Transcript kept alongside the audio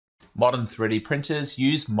Modern 3D printers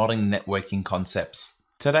use modern networking concepts.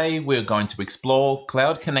 Today, we're going to explore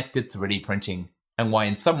cloud-connected 3D printing and why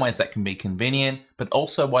in some ways that can be convenient, but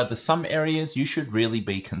also why there's some areas you should really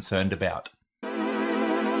be concerned about.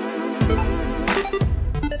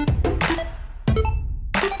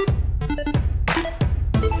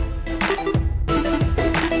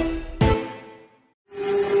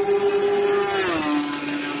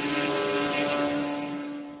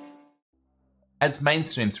 As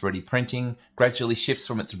mainstream 3D printing gradually shifts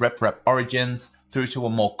from its rep origins through to a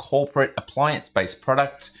more corporate appliance-based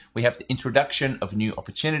product, we have the introduction of new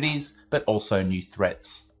opportunities, but also new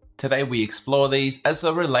threats. Today we explore these as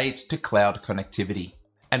they relate to cloud connectivity.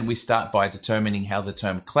 And we start by determining how the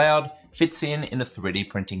term cloud fits in a 3D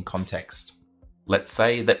printing context. Let's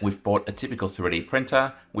say that we've bought a typical 3D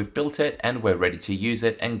printer, we've built it, and we're ready to use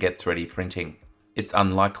it and get 3D printing. It's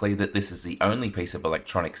unlikely that this is the only piece of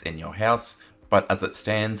electronics in your house, but as it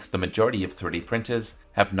stands, the majority of 3D printers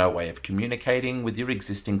have no way of communicating with your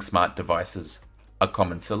existing smart devices. A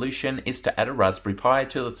common solution is to add a Raspberry Pi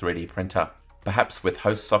to the 3D printer, perhaps with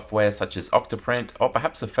host software such as Octoprint or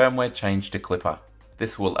perhaps a firmware change to Clipper.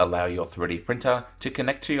 This will allow your 3D printer to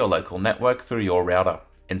connect to your local network through your router.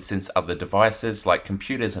 And since other devices like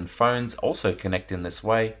computers and phones also connect in this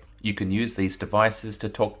way, you can use these devices to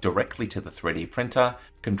talk directly to the 3D printer,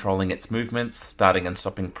 controlling its movements, starting and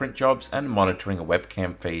stopping print jobs, and monitoring a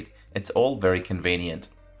webcam feed. It's all very convenient.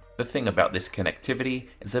 The thing about this connectivity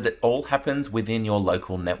is that it all happens within your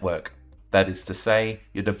local network. That is to say,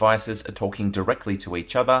 your devices are talking directly to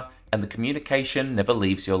each other, and the communication never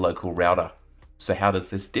leaves your local router. So how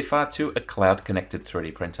does this differ to a cloud-connected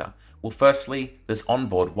 3D printer? Well, firstly, there's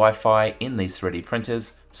onboard Wi-Fi in these 3D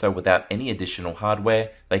printers, so without any additional hardware,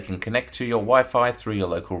 they can connect to your Wi-Fi through your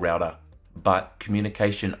local router. But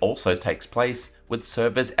communication also takes place with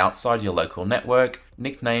servers outside your local network,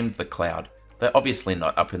 nicknamed the cloud. They're obviously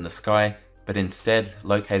not up in the sky, but instead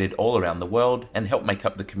located all around the world and help make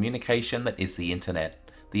up the communication that is the internet.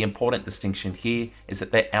 The important distinction here is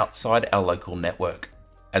that they're outside our local network.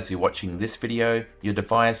 As you're watching this video, your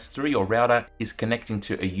device through your router is connecting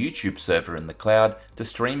to a YouTube server in the cloud to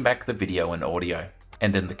stream back the video and audio.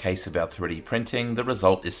 And in the case of our 3D printing, the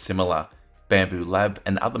result is similar. Bambu Lab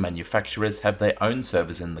and other manufacturers have their own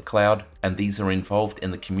servers in the cloud, and these are involved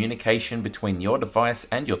in the communication between your device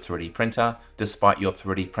and your 3D printer, despite your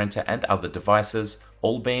 3D printer and other devices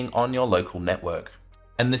all being on your local network.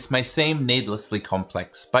 And this may seem needlessly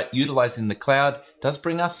complex, but utilizing the cloud does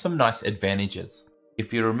bring us some nice advantages.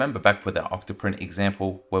 If you remember back with our Octoprint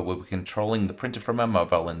example where we were controlling the printer from our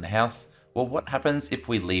mobile in the house, well, what happens if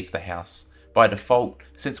we leave the house? By default,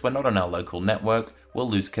 since we're not on our local network, we'll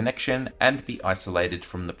lose connection and be isolated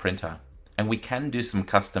from the printer. And we can do some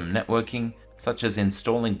custom networking, such as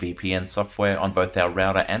installing VPN software on both our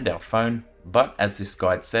router and our phone, but as this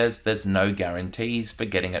guide says, there's no guarantees for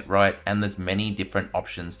getting it right, and there's many different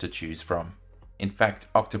options to choose from. In fact,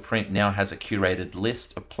 Octoprint now has a curated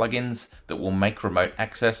list of plugins that will make remote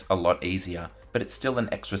access a lot easier, but it's still an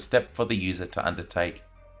extra step for the user to undertake.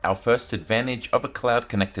 Our first advantage of a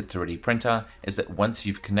cloud-connected 3D printer is that once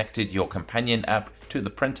you've connected your companion app to the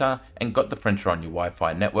printer and got the printer on your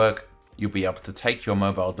Wi-Fi network, you'll be able to take your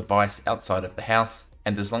mobile device outside of the house,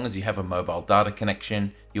 and as long as you have a mobile data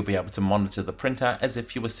connection, you'll be able to monitor the printer as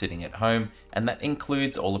if you were sitting at home, and that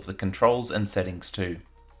includes all of the controls and settings too.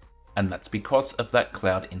 And that's because of that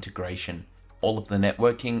cloud integration. All of the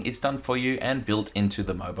networking is done for you and built into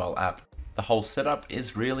the mobile app. The whole setup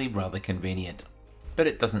is really rather convenient. But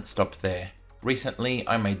it doesn't stop there. Recently,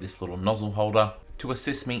 I made this little nozzle holder to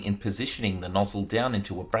assist me in positioning the nozzle down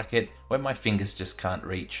into a bracket where my fingers just can't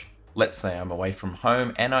reach. Let's say I'm away from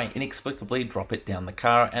home and I inexplicably drop it down the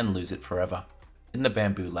car and lose it forever. In the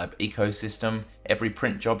Bambu Lab ecosystem, every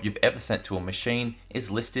print job you've ever sent to a machine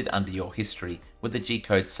is listed under your history with a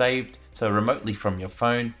G-code saved, so remotely from your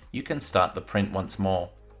phone, you can start the print once more.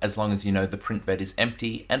 As long as you know the print bed is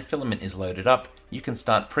empty and filament is loaded up, you can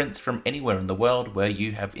start prints from anywhere in the world where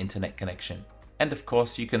you have internet connection. And of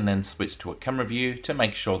course, you can then switch to a camera view to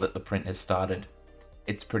make sure that the print has started.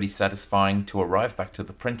 It's pretty satisfying to arrive back to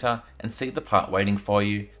the printer and see the part waiting for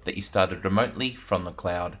you that you started remotely from the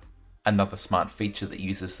cloud. Another smart feature that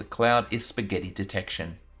uses the cloud is spaghetti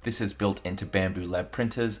detection. This is built into Bambu Lab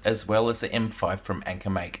printers as well as the M5 from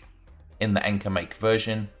AnchorMake. In the AnchorMake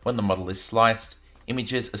version, when the model is sliced,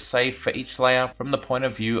 images are saved for each layer from the point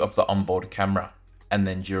of view of the onboard camera. And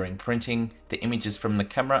then during printing, the images from the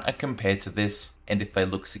camera are compared to this, and if they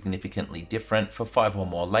look significantly different for 5 or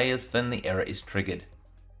more layers, then the error is triggered.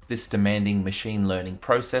 This demanding machine learning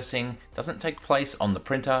processing doesn't take place on the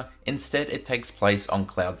printer, instead it takes place on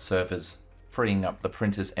cloud servers. freeing up the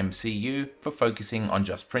printer's MCU for focusing on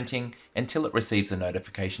just printing until it receives a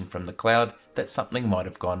notification from the cloud that something might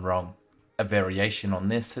have gone wrong. A variation on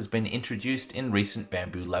this has been introduced in recent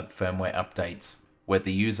Bamboo Lab firmware updates, where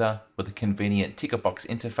the user, with a convenient ticker box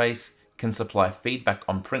interface, can supply feedback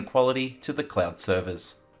on print quality to the cloud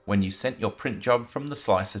servers. When you sent your print job from the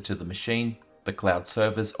slicer to the machine, the cloud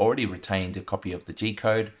servers already retained a copy of the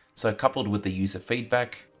G-code, so coupled with the user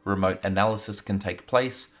feedback, remote analysis can take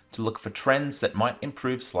place to look for trends that might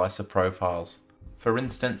improve slicer profiles. For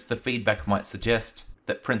instance, the feedback might suggest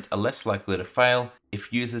that prints are less likely to fail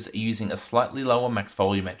if users are using a slightly lower max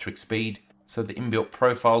volumetric speed, so the inbuilt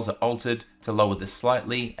profiles are altered to lower this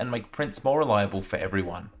slightly and make prints more reliable for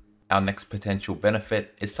everyone. Our next potential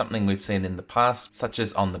benefit is something we've seen in the past, such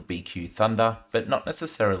as on the BQ Thunder, but not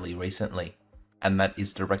necessarily recently, and that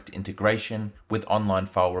is direct integration with online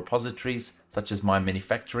file repositories such as My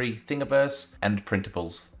Minifactory, Thingiverse, and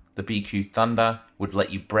Printables. The BQ Thunder would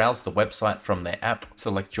let you browse the website from their app,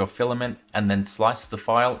 select your filament, and then slice the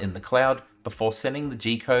file in the cloud before sending the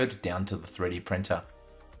G-code down to the 3D printer.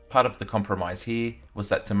 Part of the compromise here was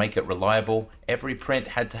that to make it reliable, every print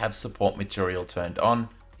had to have support material turned on,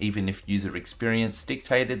 even if user experience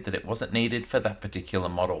dictated that it wasn't needed for that particular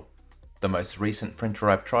model. The most recent printer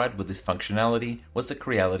I've tried with this functionality was the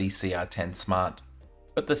Creality CR10 Smart,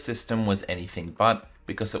 but the system was anything but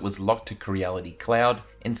because it was locked to Creality Cloud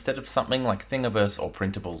instead of something like Thingiverse or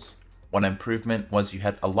Printables. One improvement was you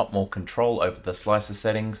had a lot more control over the slicer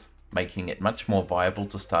settings, making it much more viable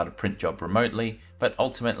to start a print job remotely, but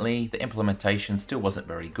ultimately the implementation still wasn't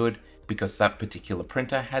very good because that particular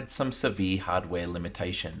printer had some severe hardware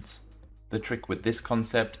limitations. The trick with this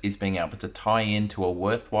concept is being able to tie into a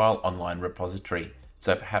worthwhile online repository,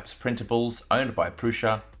 so perhaps Printables owned by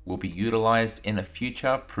Prusa will be utilized in a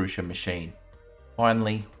future Prusa machine.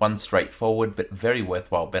 Finally, one straightforward but very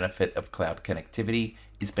worthwhile benefit of cloud connectivity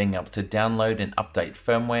is being able to download and update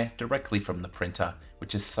firmware directly from the printer,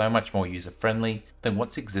 which is so much more user-friendly than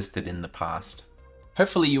what's existed in the past.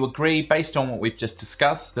 Hopefully you agree, based on what we've just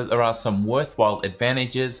discussed, that there are some worthwhile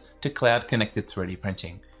advantages to cloud-connected 3D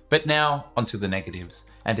printing. But now, onto the negatives,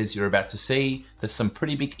 and as you're about to see, there's some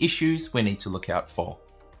pretty big issues we need to look out for.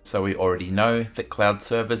 So we already know that cloud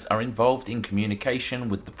servers are involved in communication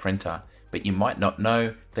with the printer, but you might not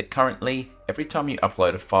know that currently, every time you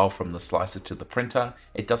upload a file from the slicer to the printer,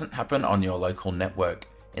 it doesn't happen on your local network.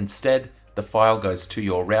 Instead, the file goes to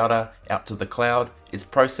your router, out to the cloud, is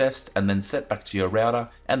processed, and then sent back to your router,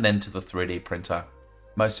 and then to the 3D printer.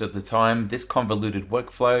 Most of the time, this convoluted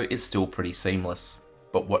workflow is still pretty seamless.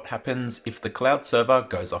 But what happens if the cloud server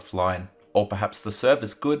goes offline? Or perhaps the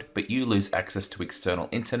server's good, but you lose access to external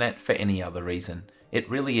internet for any other reason. It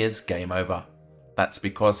really is game over. That's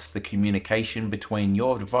because the communication between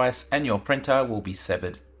your device and your printer will be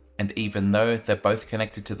severed. And even though they're both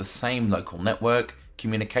connected to the same local network,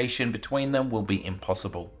 communication between them will be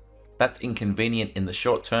impossible. That's inconvenient in the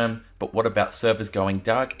short term, but what about servers going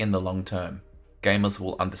dark in the long term? Gamers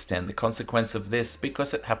will understand the consequence of this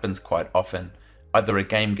because it happens quite often. Either a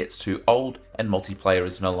game gets too old and multiplayer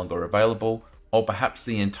is no longer available, or perhaps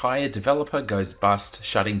the entire developer goes bust,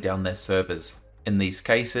 shutting down their servers. In these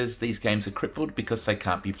cases, these games are crippled because they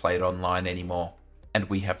can't be played online anymore. And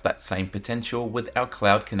we have that same potential with our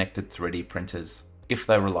cloud-connected 3D printers. If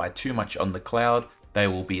they rely too much on the cloud, they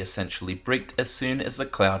will be essentially bricked as soon as the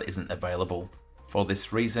cloud isn't available. For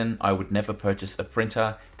this reason, I would never purchase a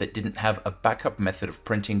printer that didn't have a backup method of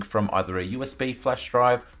printing from either a USB flash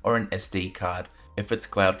drive or an SD card. If it's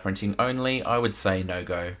cloud printing only, I would say no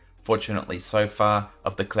go. Fortunately, so far,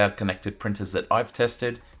 of the cloud connected printers that I've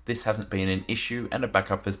tested, this hasn't been an issue and a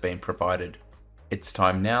backup has been provided. It's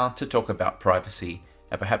time now to talk about privacy,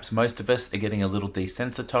 and perhaps most of us are getting a little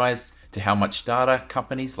desensitized to how much data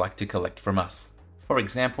companies like to collect from us. For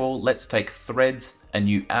example, let's take Threads, a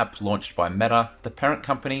new app launched by Meta, the parent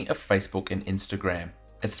company of Facebook and Instagram.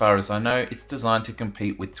 As far as I know, it's designed to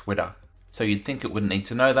compete with Twitter. So you'd think it wouldn't need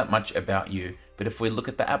to know that much about you, but if we look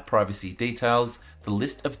at the app privacy details, the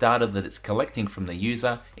list of data that it's collecting from the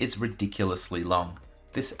user is ridiculously long.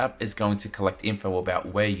 This app is going to collect info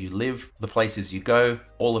about where you live, the places you go,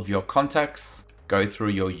 all of your contacts, go through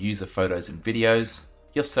your user photos and videos,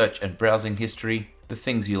 your search and browsing history, the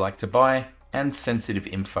things you like to buy, and sensitive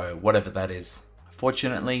info, whatever that is.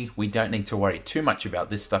 Fortunately, we don't need to worry too much about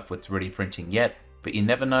this stuff with 3D printing yet, but you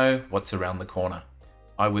never know what's around the corner.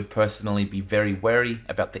 I would personally be very wary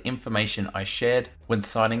about the information I shared when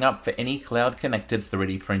signing up for any cloud-connected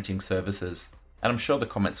 3D printing services. And I'm sure the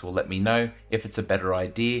comments will let me know if it's a better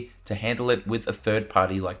idea to handle it with a third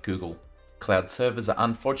party like Google. Cloud servers are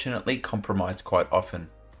unfortunately compromised quite often.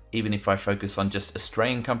 Even if I focus on just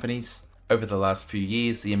Australian companies, Over the last few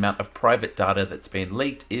years, the amount of private data that's been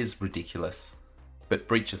leaked is ridiculous. But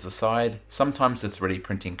breaches aside, sometimes the 3D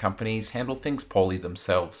printing companies handle things poorly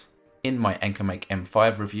themselves. In my AnkerMake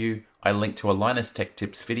M5 review, I linked to a Linus Tech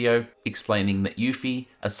Tips video explaining that Eufy,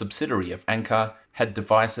 a subsidiary of Anker, had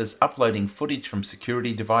devices uploading footage from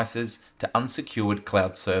security devices to unsecured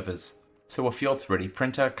cloud servers. So if your 3D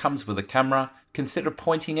printer comes with a camera, consider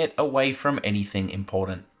pointing it away from anything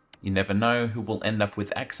important. You never know who will end up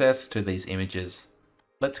with access to these images.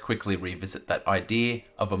 Let's quickly revisit that idea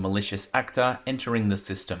of a malicious actor entering the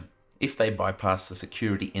system. If they bypass the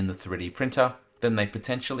security in the 3D printer, then they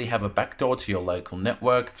potentially have a backdoor to your local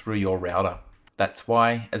network through your router. That's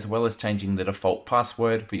why, as well as changing the default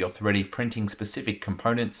password for your 3D printing specific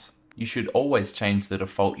components, you should always change the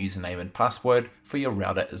default username and password for your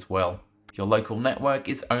router as well. Your local network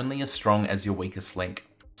is only as strong as your weakest link,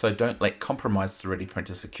 so don't let compromised 3D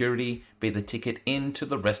printer security be the ticket into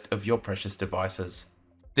the rest of your precious devices.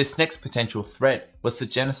 This next potential threat was the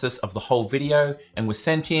genesis of the whole video and was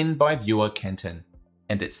sent in by viewer Kenton.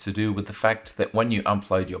 And it's to do with the fact that when you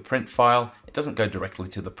upload your print file, it doesn't go directly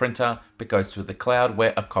to the printer, but goes to the cloud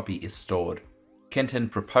where a copy is stored. Kenton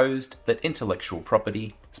proposed that intellectual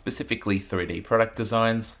property, specifically 3D product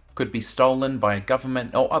designs, could be stolen by a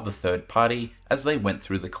government or other third party as they went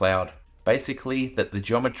through the cloud. Basically, that the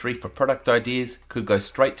geometry for product ideas could go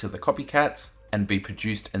straight to the copycats and be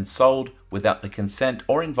produced and sold without the consent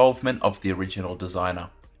or involvement of the original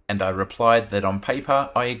designer. And I replied that on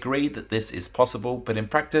paper I agree that this is possible, but in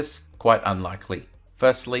practice, quite unlikely.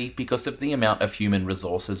 Firstly, because of the amount of human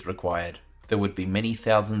resources required. There would be many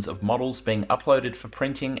thousands of models being uploaded for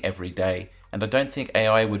printing every day, and I don't think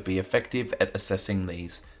AI would be effective at assessing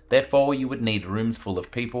these. Therefore, you would need rooms full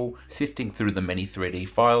of people sifting through the many 3D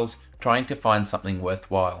files, trying to find something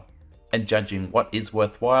worthwhile. And judging what is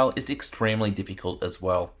worthwhile is extremely difficult as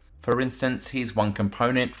well. For instance, here's one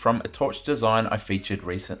component from a torch design I featured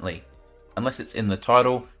recently. Unless it's in the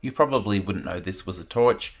title, you probably wouldn't know this was a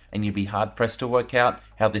torch, and you'd be hard pressed to work out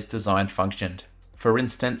how this design functioned. For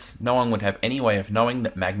instance, no one would have any way of knowing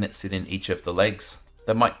that magnets sit in each of the legs.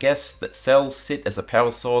 They might guess that cells sit as a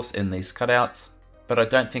power source in these cutouts, but I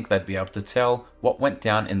don't think they'd be able to tell what went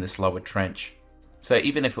down in this lower trench. So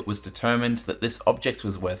even if it was determined that this object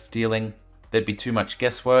was worth stealing, there'd be too much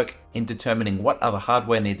guesswork in determining what other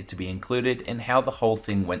hardware needed to be included and how the whole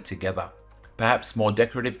thing went together. Perhaps more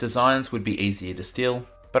decorative designs would be easier to steal,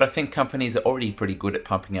 but I think companies are already pretty good at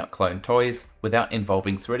pumping out clone toys without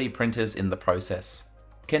involving 3D printers in the process.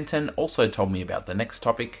 Kenton also told me about the next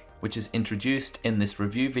topic, which is introduced in this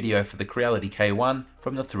review video for the Creality K1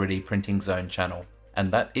 from the 3D Printing Zone channel, and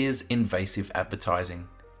that is invasive advertising.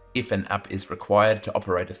 If an app is required to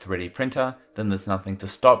operate a 3D printer, then there's nothing to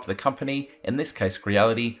stop the company, in this case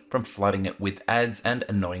Creality, from flooding it with ads and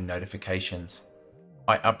annoying notifications.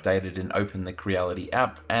 I updated and opened the Creality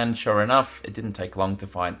app, and sure enough, it didn't take long to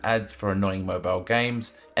find ads for annoying mobile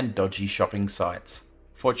games and dodgy shopping sites.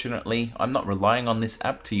 Fortunately, I'm not relying on this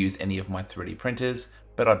app to use any of my 3D printers,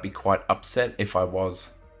 but I'd be quite upset if I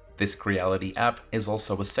was. This Creality app is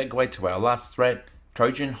also a segue to our last threat,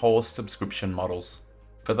 Trojan Horse subscription models.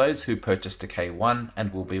 For those who purchased a K1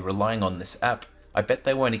 and will be relying on this app, I bet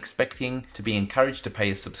they weren't expecting to be encouraged to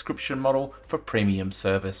pay a subscription model for premium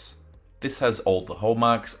service. This has all the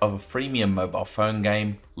hallmarks of a freemium mobile phone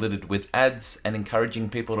game, littered with ads and encouraging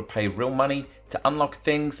people to pay real money to unlock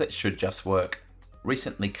things that should just work.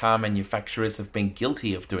 Recently, car manufacturers have been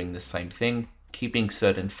guilty of doing the same thing, keeping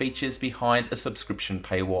certain features behind a subscription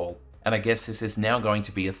paywall. And I guess this is now going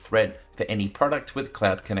to be a threat for any product with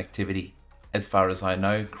cloud connectivity. As far as I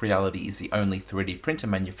know, Creality is the only 3D printer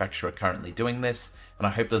manufacturer currently doing this, and I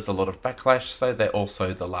hope there's a lot of backlash, so they're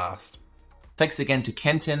also the last. Thanks again to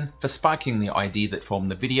Kenton for sparking the idea that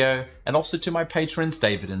formed the video, and also to my patrons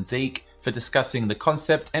David and Zeke for discussing the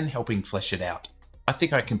concept and helping flesh it out. I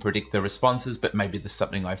think I can predict the responses, but maybe there's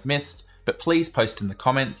something I've missed, but please post in the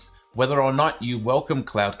comments whether or not you welcome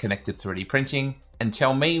cloud-connected 3D printing, and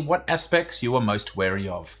tell me what aspects you are most wary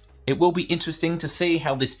of. It will be interesting to see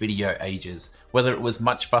how this video ages, whether it was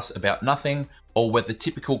much fuss about nothing, or whether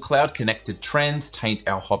typical cloud-connected trends taint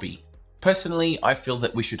our hobby. Personally, I feel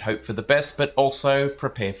that we should hope for the best, but also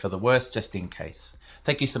prepare for the worst just in case.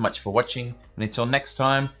 Thank you so much for watching, and until next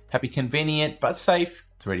time, happy convenient but safe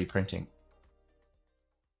 3D printing.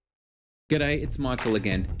 G'day, it's Michael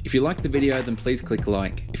again. If you like the video, then please click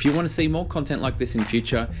like. If you want to see more content like this in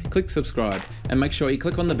future, click subscribe and make sure you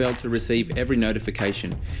click on the bell to receive every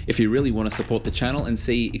notification. If you really want to support the channel and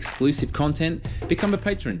see exclusive content, become a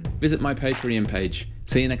patron. Visit my Patreon page.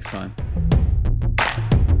 See you next time.